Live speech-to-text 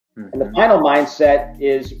And the final mindset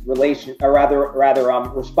is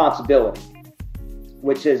responsibility,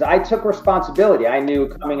 which is I took responsibility. I knew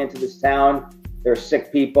coming into this town, there's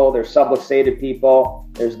sick people, there's subluxated people,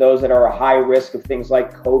 there's those that are a high risk of things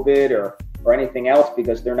like COVID or anything else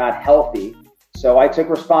because they're not healthy. So I took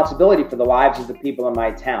responsibility for the lives of the people in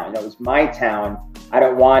my town. It was my town. I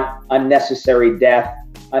don't want unnecessary death,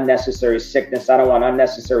 unnecessary sickness. I don't want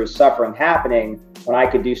unnecessary suffering happening when I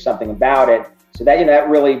could do something about it. So that, that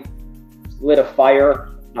really lit a fire,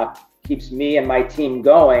 keeps me and my team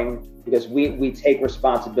going because we take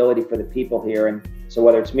responsibility for the people here. And so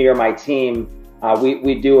whether it's me or my team,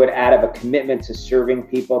 we do it out of a commitment to serving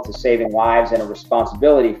people, to saving lives, and a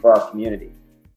responsibility for our community.